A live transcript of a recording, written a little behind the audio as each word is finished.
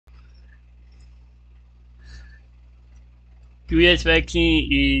US vaccine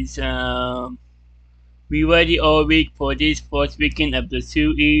is we ready all week for this first weekend of the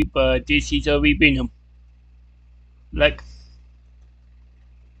series, but this is already been like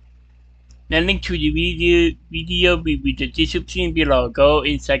the link to the video will be the description below. Go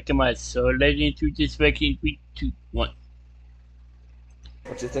inside the mask. So let's into this vaccine 3, 2, 1.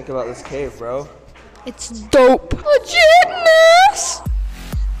 What you think about this cave, bro? It's dope. Legitness!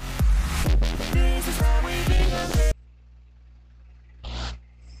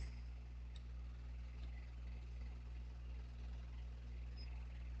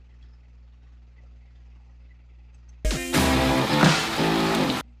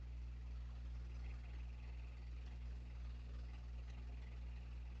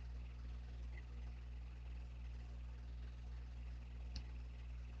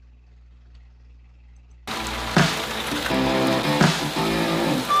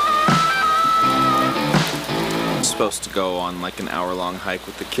 Supposed to go on like an hour-long hike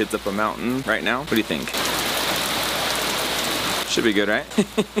with the kids up a mountain right now. What do you think? Should be good, right?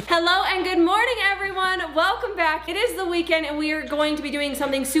 Hello and good morning, everyone. Welcome back. It is the weekend and we are going to be doing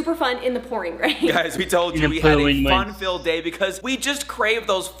something super fun in the pouring rain. Guys, we told you we had a fun-filled day because we just crave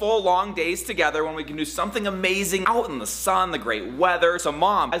those full long days together when we can do something amazing out in the sun, the great weather. So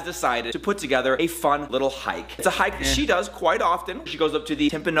Mom has decided to put together a fun little hike. It's a hike that she does quite often. She goes up to the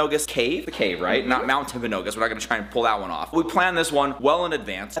Timpanogos cave. The cave, right? Not Mount Timpanogos. We're not gonna try and pull that one off. We planned this one well in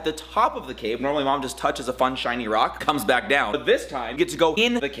advance. At the top of the cave, normally Mom just touches a fun shiny rock, comes back down. But this time, you get to go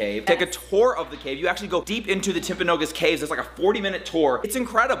in the cave, take a tour of the cave. You actually go deep into the Timpanogos caves. It's like a 40-minute tour. It's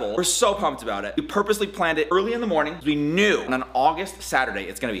incredible. We're so pumped about it. We purposely planned it early in the morning because we knew on an August Saturday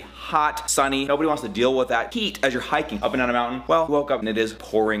it's gonna be hot, sunny. Nobody wants to deal with that heat as you're hiking up and down a mountain. Well, we woke up and it is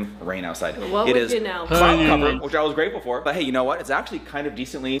pouring rain outside. What it would is you know? cloud cover, which I was grateful for. But hey, you know what? It's actually kind of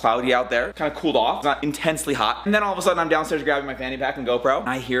decently cloudy out there. Kind of cooled off. It's not intensely hot. And then all of a sudden I'm downstairs grabbing my fanny pack and GoPro. And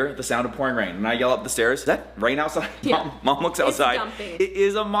I hear the sound of pouring rain. And I yell up the stairs, is that rain outside? Yeah. Mom looks outside. Dumping. It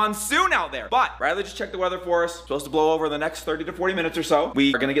is a monsoon out there. But Riley just checked the weather for us. Supposed to blow over the next 30 to 40 minutes or so.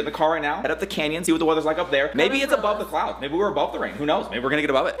 We are gonna get in the car right now, head up the canyon, see what the weather's like up there. Maybe it's above the clouds. Maybe we're above the rain. Who knows? Maybe we're gonna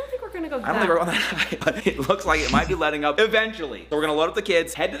get above it. I don't think we're gonna go I don't think we're on that high, but it looks like it might be letting up eventually. So we're gonna load up the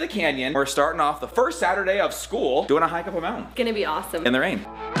kids, head to the canyon. We're starting off the first Saturday of school doing a hike up a mountain. It's gonna be awesome. In the rain.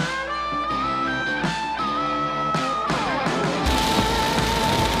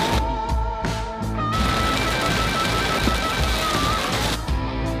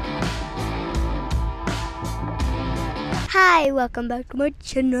 Hi, welcome back to my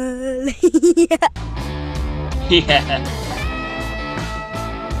channel. Yeah.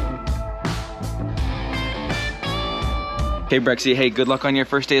 Okay, Brexy, hey, good luck on your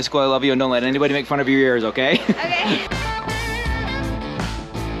first day of school. I love you, and don't let anybody make fun of your ears, okay? Okay.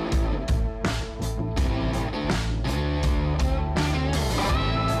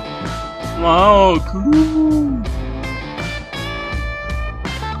 Wow, cool.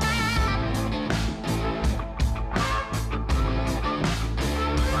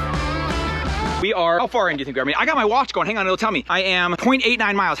 We are, how far in do you think we are? I mean, I got my watch going. Hang on, it'll tell me. I am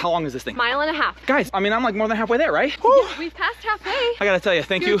 0.89 miles. How long is this thing? Mile and a half. Guys, I mean, I'm like more than halfway there, right? Yeah, we've passed halfway. I gotta tell you,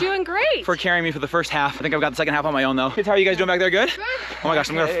 thank You're you doing great. for carrying me for the first half. I think I've got the second half on my own though. Kids, how are you guys doing back there? Good? Good. Oh my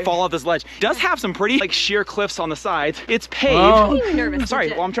gosh, I'm gonna fall off this ledge. It does have some pretty like sheer cliffs on the sides. It's paved. Oh. You're nervous. Sorry,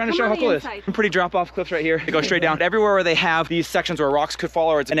 legit. well, I'm trying to Come show on how the cool it is. inside. Some pretty drop-off cliffs right here. They go straight down. Everywhere where they have these sections where rocks could fall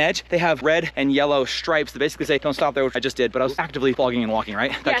or it's an edge, they have red and yellow stripes that basically say, don't stop there, which I just did, but I was actively vlogging and walking,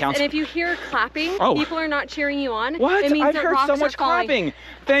 right? That Yes, counts. and if you hear clapping, Oh. people are not cheering you on. What? It means I've that heard rocks so are much falling. clapping.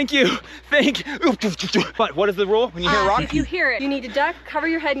 Thank you. Thank you. But what is the rule when you hear a rock? If you hear it, you need to duck, cover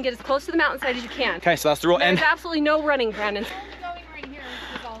your head, and get as close to the mountainside as you can. Okay, so that's the rule. There's And absolutely no running, Brandon.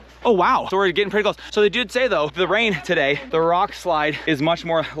 oh wow, so we're getting pretty close. So they did say though, the rain today, the rock slide is much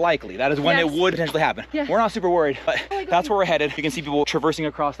more likely. That is when it would potentially happen. Yes. We're not super worried, but that's where we're headed. You can see people traversing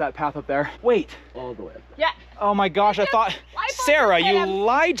across that path up there. Wait. All the way. Yeah. Oh my gosh, I thought, Sarah, you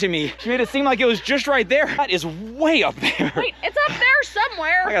lied to me. She made it seem like it was just right there. That is way up there. Wait, it's up there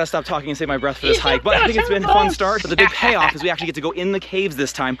somewhere. I gotta stop talking and save my breath for this hike, but I think it's been a fun start. But the big payoff is we actually get to go in the caves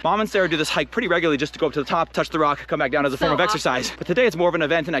this time. Mom and Sarah do this hike pretty regularly just to go up to the top, touch the rock, come back down as a form of exercise. But today it's more of an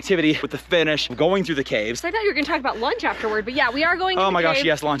event and activity with the finish, going through the caves. I thought you were gonna talk about lunch afterward, but yeah, we are going. Oh my gosh,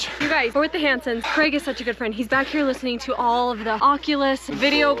 yes, lunch. You guys, we're with the Hansons. Craig is such a good friend. He's back here listening to all of the Oculus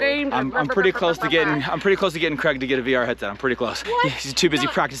video games. I'm pretty close to getting Craig to get a VR headset. I'm pretty close. What? He's too busy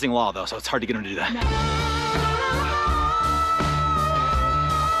practicing law though, so it's hard to get him to do that. No.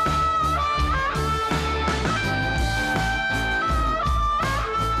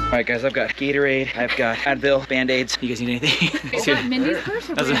 All right, guys, I've got Gatorade, I've got Advil, Band-Aids. You guys need anything? I got Mindy's purse.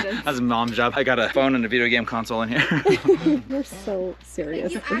 That's mom's job. I got a phone and a video game console in here. You're so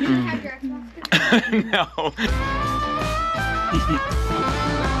serious. You actually have your Xbox? No.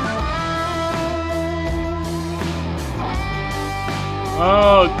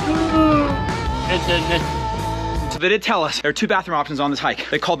 Oh, cool. That's So they did tell us there are 2 bathroom options on this hike.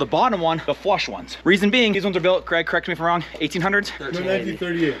 They called the bottom one the flush ones. Reason being, these ones are built, Greg, correct me if I'm wrong, 1800s?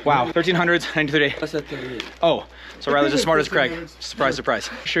 1938. Wow, 1300s, 1938. I said 38. Oh, so Riley's as smart as Craig. Surprise, surprise.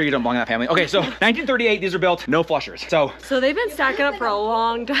 Sure you don't belong in that family. Okay, so 1938, these are built, no flushers. So they've been stacking up for a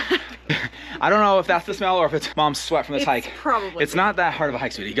long time. I don't know if that's the smell or if it's mom's sweat from this hike. Probably. It's not that hard of a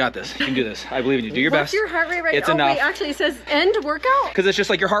hike, sweetie. You got this. You can do this. I believe in you. Do your best. What's your heart rate right now? It's enough. Wait, actually it says end workout? Because it's just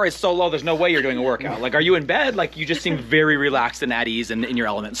like your heart rate's so low, there's no way you're doing a workout. Like, are you in bed? Like, you just seem very relaxed and at ease and in your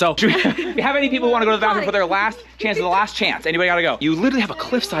element. So, if you have any people who want to go to the bathroom for their last chance of the last chance, anybody gotta go. You literally have a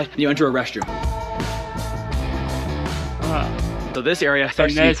cliffside and you enter a restroom. So this area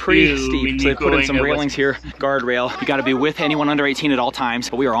starts to be pretty steep, so they put in some railings here, guardrail. You gotta be with anyone under 18 at all times,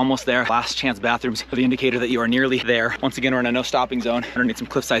 but we are almost there. Last chance bathrooms are the indicator that you are nearly there. Once again, we're in a no stopping zone underneath some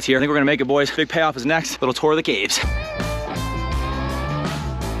cliff sides here. I think we're gonna make it, boys. Big payoff is next. Little tour of the caves.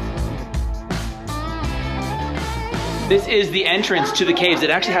 This is the entrance to the caves. It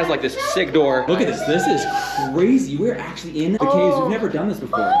actually has like this sick door. Look at this. This is crazy. We're actually in the caves. We've never done this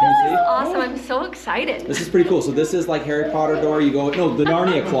before. Can you see? Awesome, I'm so excited. This is pretty cool. So this is like Harry Potter door. You go, no, the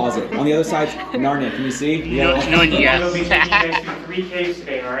Narnia closet. On the other side's Narnia. Can you see? No, yeah. We'll be taking you guys through 3 caves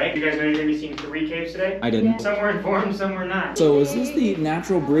today, all right? You guys know you're gonna be seeing 3 caves today? I didn't. Some were informed, some were not. So is this the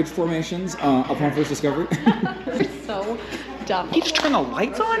natural bridge formations upon first discovery? So dumb. Can you just turn the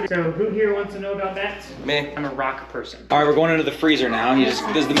lights on? So who here wants to know about that? Me. I'm a rock person. All right, we're going into the freezer now. This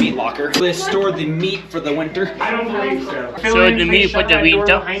is the meat locker. They stored the meat for the winter. I don't believe so. So Fill in, the please meat shut for the that door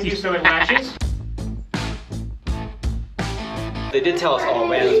winter? behind you so it latches. They did tell us, oh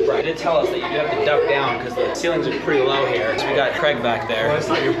man, it's bright. They did tell us that you do have to duck down because the ceilings are pretty low here. So we got Craig back there. Well, that's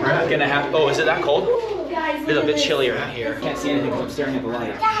not your breath. Gonna have, oh, is it that cold? It's a bit chillier in here. Can't see anything because I'm staring at the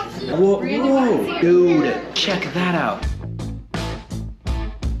light. Whoa, whoa, dude, check that out.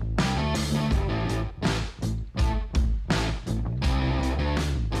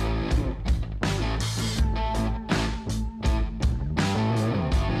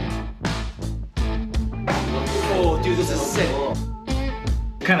 Oh, dude, this is sick.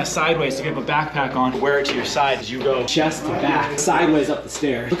 Kind of sideways, so you have a backpack on. Wear it to your side as you go chest to back, sideways up the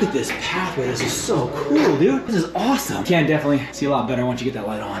stairs. Look at this pathway. This is so cool, dude. This is awesome. You can definitely see a lot better once you get that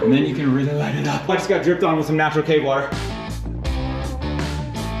light on. And then you can really light it up. I just got dripped on with some natural cave water.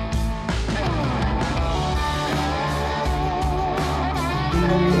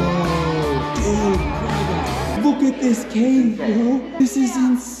 Look at this cave, bro. This is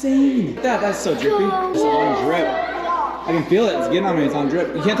insane. That's so drippy. It's on drip. I can feel it. It's getting on me. It's on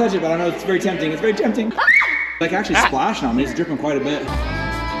drip. You can't touch it, but I know it's very tempting. It's very tempting. Like actually splashing on me. It's dripping quite a bit.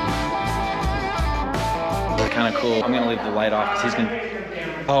 Kind of cool. I'm gonna leave the light off because he's gonna.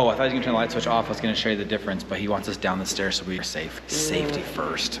 Oh, I thought he was gonna turn the light switch off. I was gonna show you the difference, but he wants us down the stairs so we're safe. Safety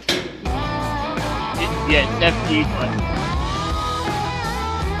first. Yeah, definitely.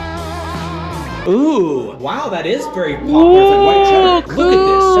 Ooh, wow, that is very popular. It's like white cheddar. Look at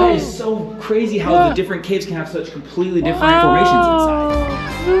this. That is so crazy how the different caves can have such completely different formations inside.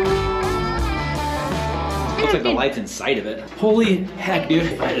 Looks like the light's inside of it. Holy heck,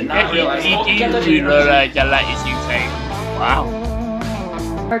 dude. I did not realize. Oh, you can't touch it. The light is insane. Wow.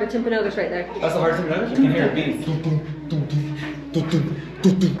 Heart of Timpanogos right there. That's the heart of Timpanogos? You can hear it beating.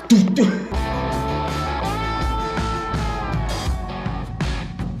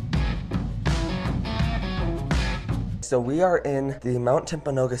 So we are in the Mount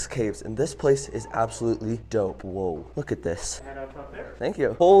Timpanogos Caves, and this place is absolutely dope. Whoa, look at this. Thank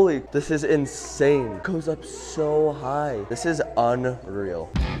you. Holy, this is insane. It goes up so high. This is unreal.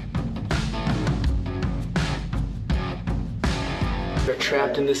 We're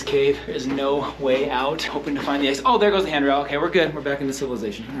trapped in this cave. There's no way out. Hoping to find the exit. Oh, there goes the handrail. Okay, we're good. We're back into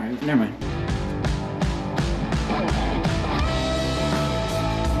civilization. All right, never mind.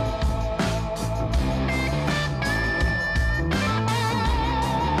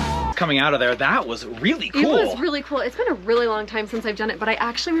 coming out of there. That was really cool. It was really cool. It's been a really long time since I've done it, but I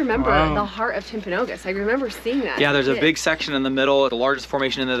actually remember the heart of Timpanogos. I remember seeing that. Yeah, there's a big section in the middle, the largest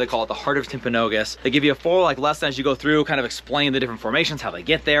formation in there. They call it the heart of Timpanogos. They give you a full lesson as you go through, kind of explain the different formations, how they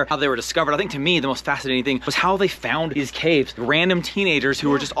get there, how they were discovered. I think to me the most fascinating thing was how they found these caves. Random teenagers who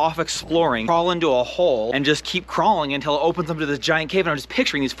were just off exploring, crawl into a hole and just keep crawling until it opens up to this giant cave. And I'm just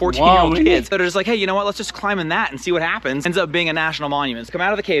picturing these 14-year-old kids that are just like, hey, you know what? Let's just climb in that and see what happens. Ends up being a national monument. It's come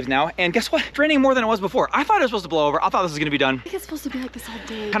out of the caves now, and guess what? It's raining more than it was before. I thought it was supposed to blow over. I thought this was gonna be done. I think it's supposed to be like this all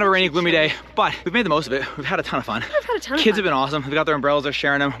day. Kind of a rainy, gloomy day, but we've made the most of it. We've had a ton of fun. I've had a ton of fun. Kids have been awesome. They've got their umbrellas, they're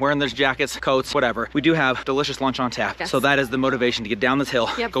sharing them, wearing their jackets, coats, whatever. We do have delicious lunch on tap. Yes. So that is the motivation to get down this hill,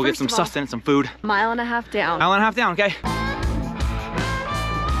 go get some sustenance, some food. Mile and a half down. Mile and a half down, okay?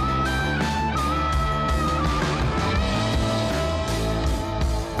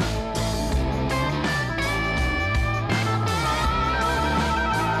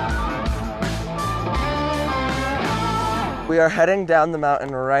 We are heading down the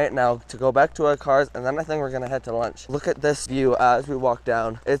mountain right now to go back to our cars, and then I think we're gonna head to lunch. Look at this view as we walk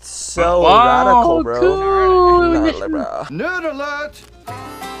down. It's so radical, bro. Cool. Gnarly, bro. Nerd alert!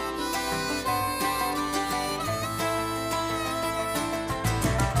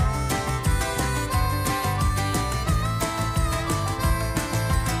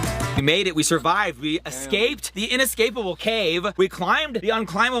 We made it, we survived, we escaped the inescapable cave, we climbed the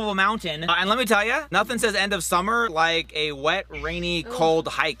unclimbable mountain, and let me tell you, nothing says end of summer like a wet, rainy, cold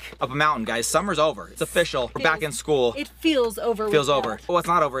hike up a mountain, guys. Summer's over, it's official, we're back in school. It feels over. Feels over. But what's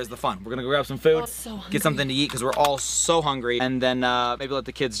not over is the fun. We're gonna go grab some food, so get something to eat, because we're all so hungry, and then maybe let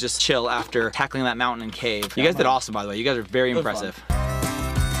the kids just chill after tackling that mountain and cave. You guys did awesome, by the way. You guys are very impressive.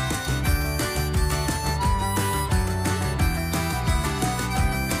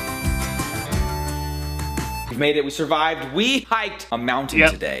 We've made it, we survived, we hiked a mountain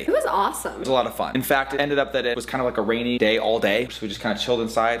today. It was awesome. It was a lot of fun. In fact, it ended up that it was kind of like a rainy day all day, so we just kind of chilled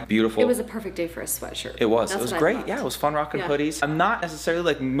inside. Beautiful. It was a perfect day for a sweatshirt. It was. It was great. Yeah, it was fun rocking hoodies. I'm not necessarily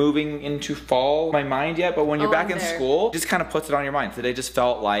like moving into fall in my mind yet, but when you're back in school, it just kind of puts it on your mind. Today just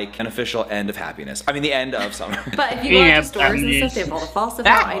felt like an official end of happiness. I mean, the end of summer. But if you go to stores and stuff, they have all the fall stuff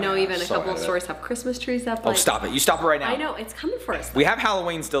out. I know even a couple of stores have Christmas trees up. Oh, stop it. You stop it right now. I know, it's coming for us. We have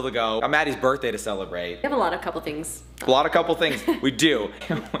Halloween still to go. Got Maddie's birthday to celebrate. We have a couple things. A couple things. We do.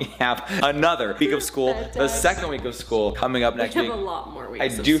 We have another week of school, the second week of school coming up next week. We have a lot more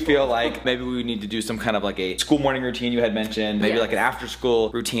weeks. I do feel like maybe we need to do some kind of like a school morning routine you had mentioned, maybe like an after school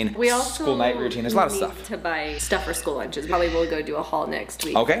routine, we also school night routine. There's a lot of stuff. To buy stuff for school lunches. Probably we'll go do a haul next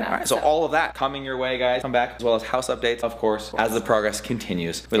week. Okay, all right. So all of that coming your way, guys. Come back, as well as house updates, of course, as the progress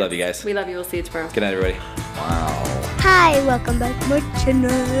continues. We love you guys. We love you. We'll see you tomorrow. Good night, everybody. Wow. Hi, welcome back to my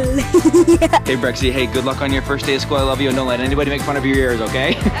channel. Hey, Brexy. Hey, good luck on your first day of school. I love you, and don't let anybody make fun of your ears,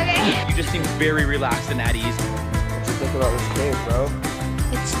 okay? Okay. You just seem very relaxed and at ease. What you think about this cave, bro?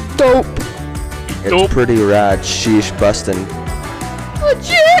 It's dope. It's pretty rad. Sheesh, bustin'.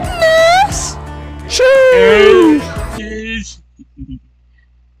 Legitness! Cheers.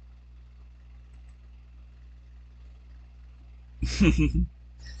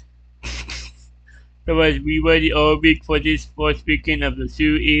 So we were all week for this first weekend of the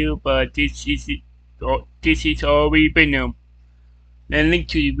zoo, but this is all we've been on. The link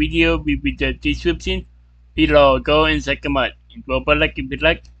to the video will be in the description below. Go and check them out. And drop a like if you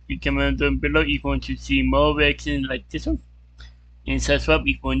like. You comment down below if you want to see more reactions like this one. And subscribe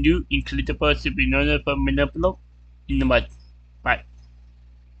if you're new and click the bell to be notified when I upload in the mud.